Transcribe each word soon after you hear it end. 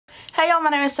Hey y'all,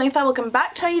 my name is Samantha. Welcome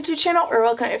back to my YouTube channel, or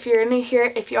welcome if you're new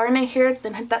here. If you are new here,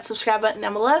 then hit that subscribe button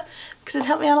down below because it'd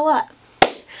help me out a lot.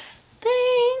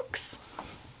 Thanks.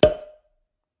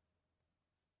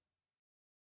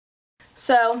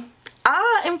 So,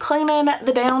 I am cleaning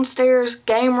the downstairs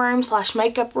game room slash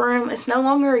makeup room. It's no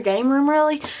longer a game room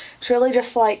really. It's really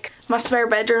just like my spare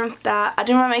bedroom that I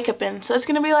do my makeup in. So it's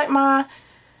going to be like my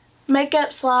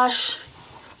makeup slash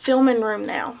filming room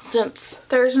now, since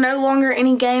there's no longer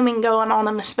any gaming going on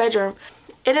in this bedroom.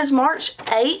 It is March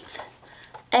 8th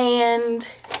and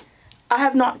I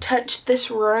have not touched this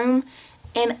room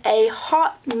in a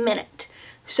hot minute.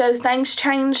 So things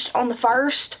changed on the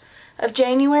 1st of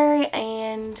January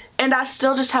and I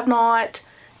still just have not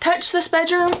touched this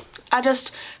bedroom. I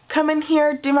just come in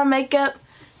here, do my makeup,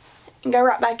 and go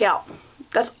right back out.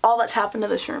 That's all that's happened to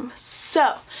this room.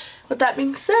 So with that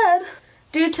being said,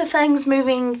 due to things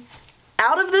moving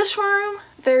out of this room,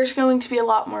 there's going to be a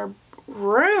lot more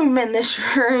room in this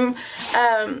room.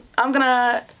 I'm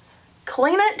gonna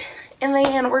clean it and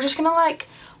then we're just gonna like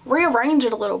rearrange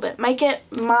it a little bit, make it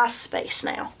my space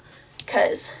now,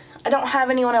 because I don't have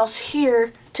anyone else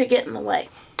here to get in the way.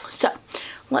 So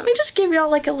let me just give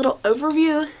y'all like a little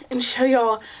overview and show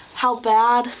y'all how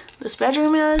bad this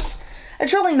bedroom is.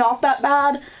 It's really not that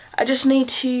bad. I just need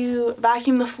to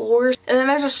vacuum the floors, and then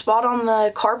there's a spot on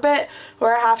the carpet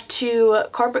where I have to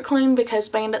carpet clean because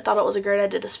Bandit thought it was a great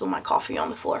idea to spill my coffee on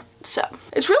the floor. So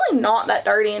it's really not that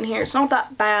dirty in here. It's not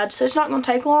that bad, so it's not going to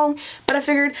take long, but I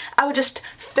figured I would just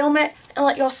film it and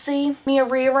let y'all see me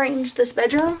rearrange this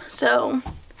bedroom. So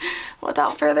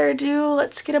without further ado,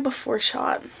 let's get a before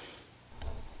shot.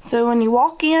 So when you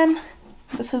walk in,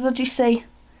 this is what you see.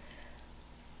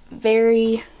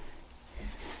 Very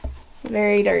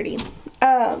dirty.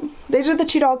 These are the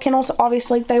 2 dog kennels.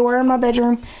 Obviously they were in my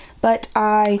bedroom, but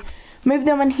I moved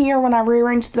them in here when I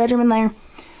rearranged the bedroom in there.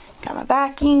 Got my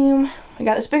vacuum. I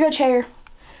got this big old chair.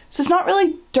 So it's not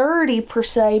really dirty per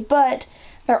se, but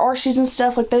there are shoes and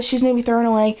stuff, like those shoes need to be thrown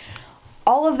away.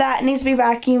 All of that needs to be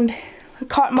vacuumed. The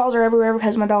cotton balls are everywhere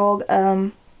because my dog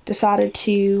decided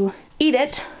to eat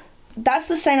it. That's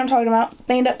the stain I'm talking about.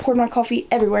 Bandit poured my coffee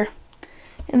everywhere.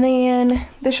 And then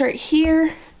this right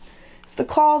here, it's the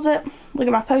closet. Look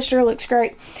at my poster, it looks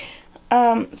great.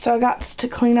 So I got to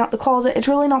clean out the closet. It's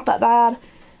really not that bad.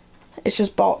 It's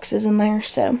just boxes in there.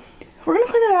 So we're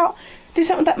gonna clean it out, do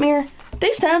something with that mirror,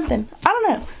 do something. I don't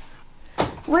know.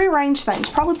 Rearrange things.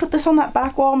 Probably put this on that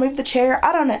back wall, move the chair.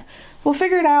 I don't know. We'll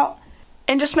figure it out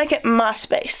and just make it my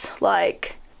space.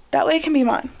 Like, that way it can be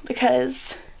mine,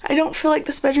 because I don't feel like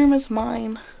this bedroom is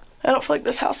mine. I don't feel like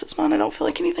this house is mine. I don't feel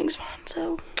like anything's mine.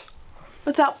 So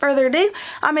without further ado,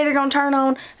 I'm either going to turn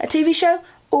on a TV show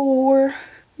or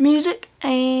music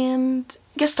and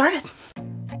get started.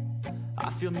 I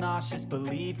feel nauseous,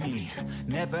 believe me.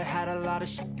 Never had a lot of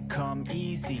shit come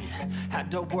easy.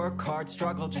 Had to work hard,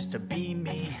 struggle just to be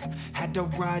me. Had to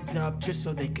rise up just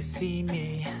so they could see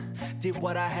me. Did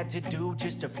what I had to do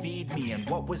just to feed me, and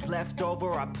what was left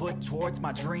over I put towards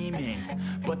my dreaming.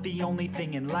 But the only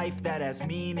thing in life that has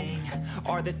meaning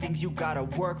are the things you gotta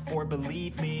work for,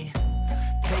 believe me.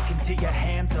 Take into your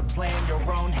hands a plan, your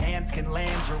own hands can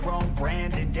land your own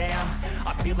brand. And damn,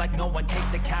 I feel like no one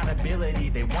takes accountability.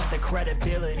 They want the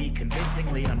credibility,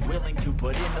 convincingly unwilling to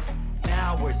put in the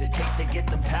hours it takes to get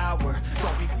some power.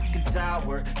 Don't be fucking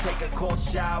sour, take a cold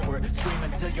shower, scream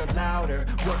until you're louder,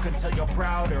 work until you're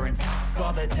prouder, and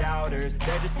all the doubters,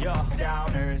 they're just your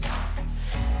downers.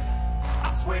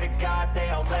 I swear to God they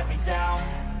all let me down.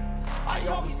 I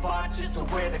always fought just to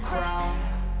wear the crown.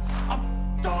 I'm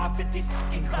off at these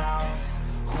fucking clowns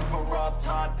who were all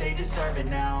taught they deserve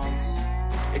an ounce.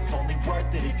 It's only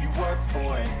worth it if you work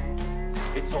for it.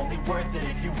 It's only worth it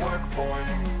if you work for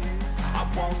it.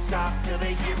 I won't stop till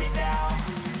they hear me now.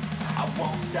 I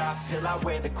won't stop till I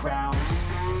wear the crown.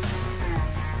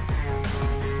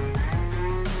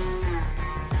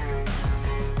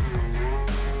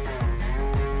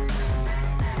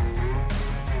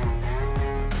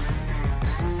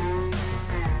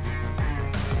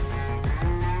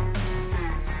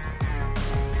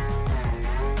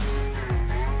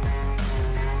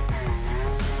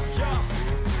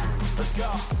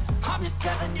 I'm just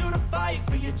telling you to fight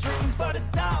for your dreams, but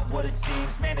it's not what it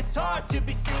seems. Man, it's hard to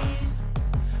be seen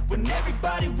when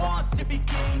everybody wants to be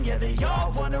king. Yeah, they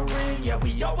all wanna ring, yeah,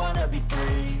 we all wanna be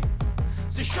free.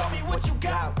 So show me what you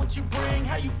got, what you bring,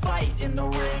 how you fight in the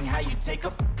ring, how you take a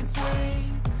fucking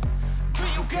swing. Do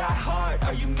you got heart,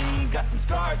 are you mean? Got some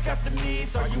scars, got some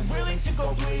needs, are you willing to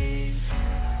go bleed?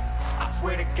 I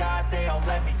swear to God they all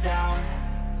let me down.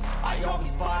 I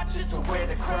always fought just to wear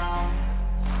the crown.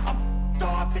 I'm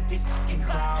off at these fucking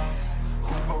clowns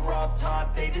who were all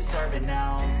taught they deserve an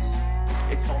ounce.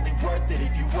 It's only worth it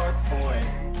if you work for it.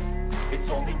 It's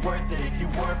only worth it if you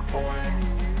work for it.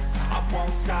 I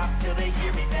won't stop till they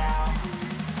hear me now.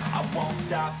 I won't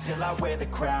stop till I wear the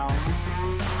crown. I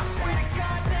swear to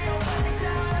God they don't let me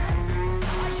down.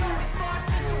 I always fought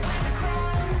just to win the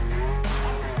crown.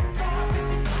 I'm off with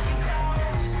these fucking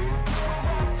crowds. Who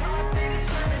were all taught they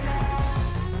deserve an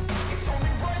ounce. It's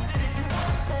only worth it if you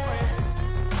work for it.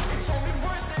 It's only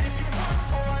worth it if you work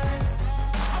for it.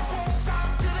 I won't stop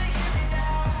till they hear me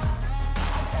now.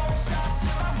 I won't stop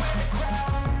till I wear the crown.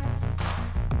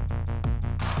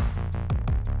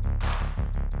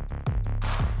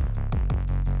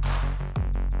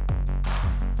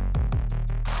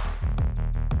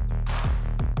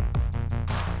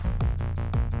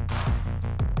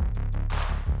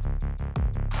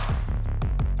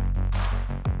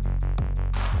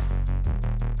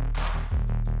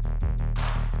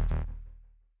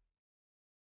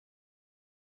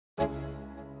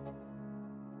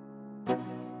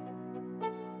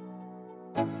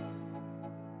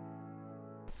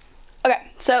 Okay,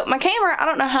 so my camera, I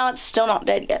don't know how it's still not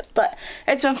dead yet, but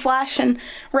it's been flashing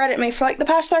red at me for like the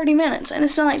past 30 minutes and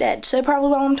it's still not dead. So probably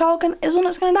while I'm talking is when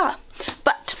it's gonna die.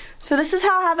 But, so this is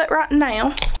how I have it right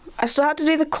now. I still have to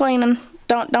do the cleaning,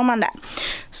 don't mind that.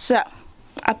 So,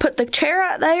 I put the chair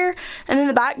right there and then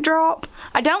the backdrop.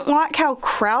 I don't like how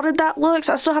crowded that looks.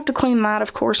 I still have to clean that,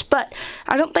 of course, but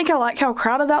I don't think I like how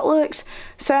crowded that looks.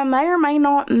 So I may or may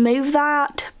not move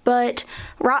that, but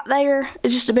right there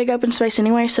is just a big open space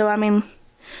anyway, so I mean,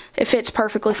 it fits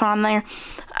perfectly fine there.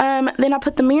 Then I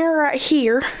put the mirror right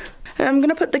here. I'm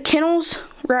gonna put the kennels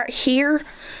right here.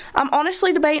 I'm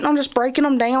honestly debating on just breaking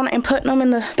them down and putting them in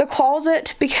the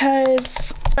closet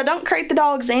because I don't crate the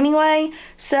dogs anyway,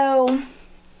 so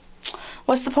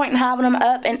what's the point in having them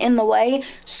up and in the way?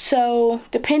 So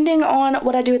depending on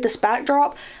what I do with this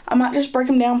backdrop, I might just break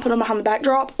them down, put them behind the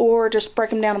backdrop, or just break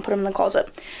them down and put them in the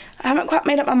closet. I haven't quite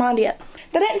made up my mind yet.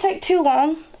 That didn't take too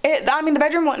long. I mean, the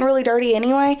bedroom wasn't really dirty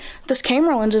anyway. This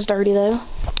camera lens is dirty though.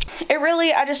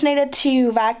 I just needed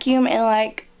to vacuum and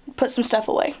like put some stuff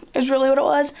away. Is really what it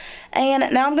was.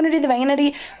 And now I'm gonna do the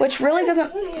vanity, which really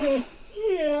doesn't.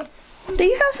 Do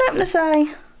you have something to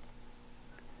say?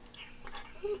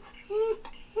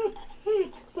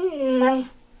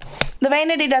 The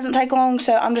vanity doesn't take long,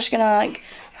 so I'm just gonna like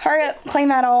hurry up, clean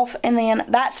that off, and then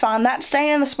that's fine. That's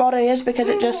staying in the spot it is because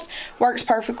it just works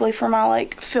perfectly for my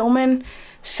like filming.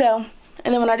 So,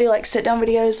 and then when I do like sit down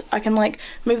videos, I can like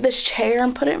move this chair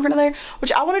and put it in front of there,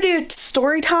 which I want to do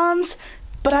story times,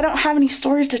 but I don't have any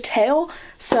stories to tell.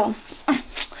 So,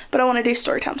 but I want to do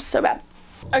story times so bad.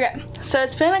 Okay, so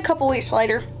it's been a couple weeks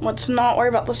later. Let's not worry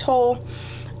about this whole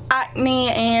acne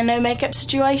and no makeup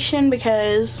situation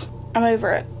because I'm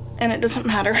over it and it doesn't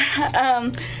matter.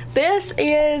 This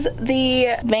is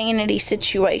the vanity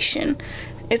situation.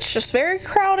 It's just very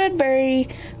crowded, very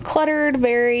cluttered,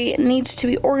 very needs to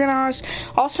be organized.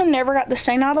 Also never got the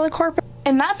stain out of the carpet,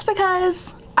 and that's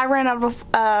because I ran out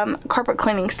of carpet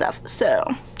cleaning stuff. So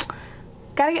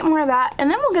gotta get more of that and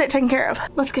then we'll get it taken care of.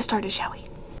 Let's get started, shall we?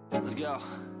 Let's go.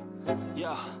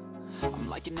 Yeah. I'm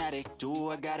like an addict, do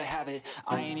I gotta have it.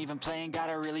 I ain't even playing, got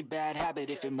a really bad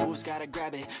habit. If it moves, gotta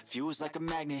grab it, fuse like a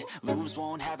magnet. Lose,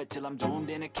 won't have it till I'm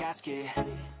doomed in a casket.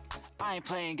 I ain't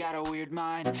playing, got a weird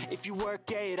mind. If you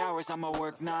work 8 hours, I'ma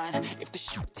work 9. If the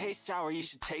shit tastes sour, you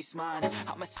should taste mine.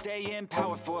 I'ma stay in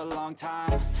power for a long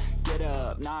time. Get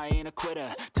up, nah, I ain't a quitter.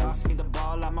 Toss me the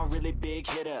ball, I'm a really big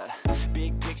hitter.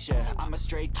 Big picture, I'm a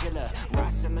straight killer.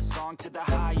 Rising the song to the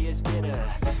highest bidder.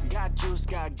 Got juice,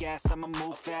 got gas, I'ma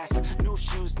move fast. New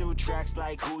shoes, new tracks,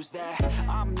 like who's that?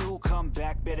 I'm new, come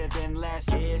back, better than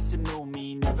last. Yeah, it's a new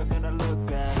me, never gonna look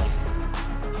back.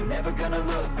 I'm never gonna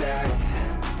look back.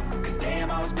 Cause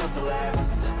damn, I was built to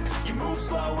last. You move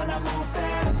slow and I move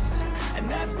fast, and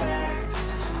that's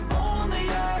facts. Only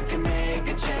I can make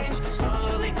a change.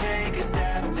 Slowly take a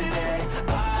step today.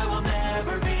 I will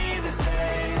never be the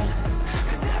same.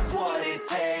 Cause that's what it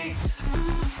takes.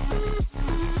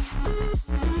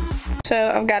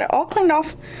 So I've got it all cleaned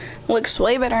off. Looks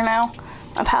way better now.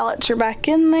 My palettes are back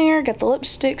in there. Got the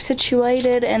lipstick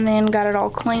situated and then got it all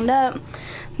cleaned up.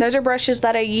 Those are brushes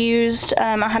that I used.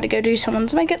 I had to go do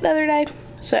someone's makeup the other day.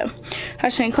 So I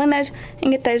just need to clean those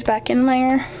and get those back in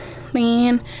there.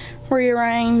 Then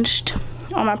rearranged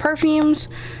all my perfumes.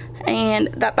 And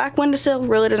that back windowsill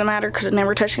really doesn't matter because it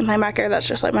never touched anything back there. That's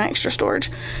just like my extra storage.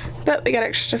 But we got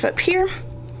extra stuff up here.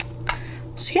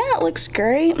 So yeah, it looks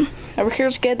great. Over here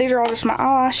is good. These are all just my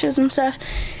eyelashes and stuff.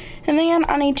 And then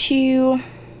I need to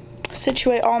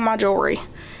situate all my jewelry.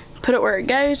 Put it where it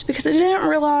goes because I didn't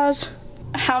realize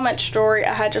how much jewelry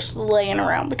I had just laying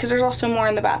around, because there's also more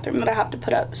in the bathroom that I have to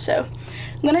put up. So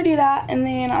I'm gonna do that, and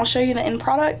then I'll show you the end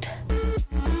product.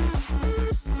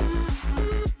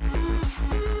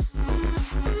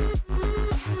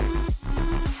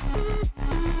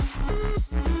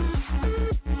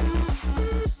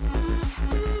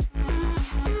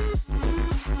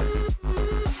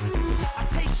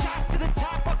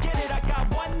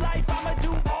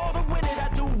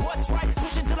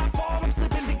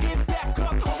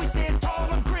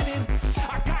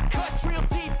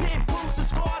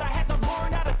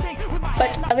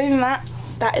 But other than that,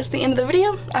 that is the end of the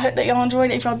video. I hope that y'all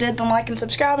enjoyed it. If y'all did, then like and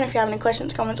subscribe. And if you have any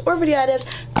questions, comments, or video ideas,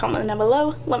 comment them down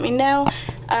below. Let me know.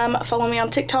 Follow me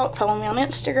on TikTok. Follow me on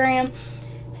Instagram.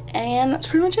 And that's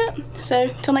pretty much it. So,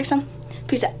 till next time,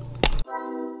 peace out.